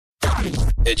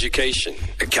Education,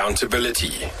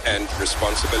 accountability, and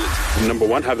responsibility. Number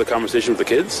one, have the conversation with the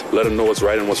kids. Let them know what's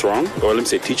right and what's wrong. Or let me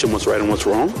say, teach them what's right and what's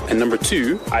wrong. And number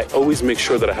two, I always make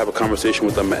sure that I have a conversation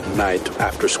with them at night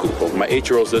after school. My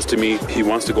 8-year-old says to me, he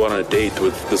wants to go on a date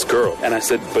with this girl. And I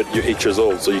said, but you're 8 years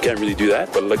old, so you can't really do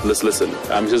that. But like, let's listen.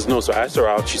 He says, no. So I asked her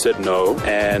out. She said no.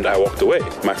 And I walked away.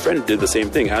 My friend did the same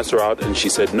thing. I asked her out and she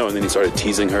said no. And then he started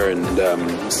teasing her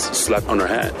and slapped on her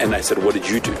hand. And I said, what did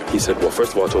you do? He said, well,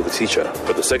 first of all, I told the teacher.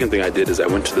 But the second thing I did is I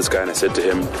went to this guy and I said to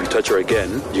him, if you touch her again,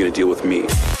 you're going to deal with me.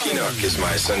 Enoch is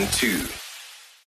my son too.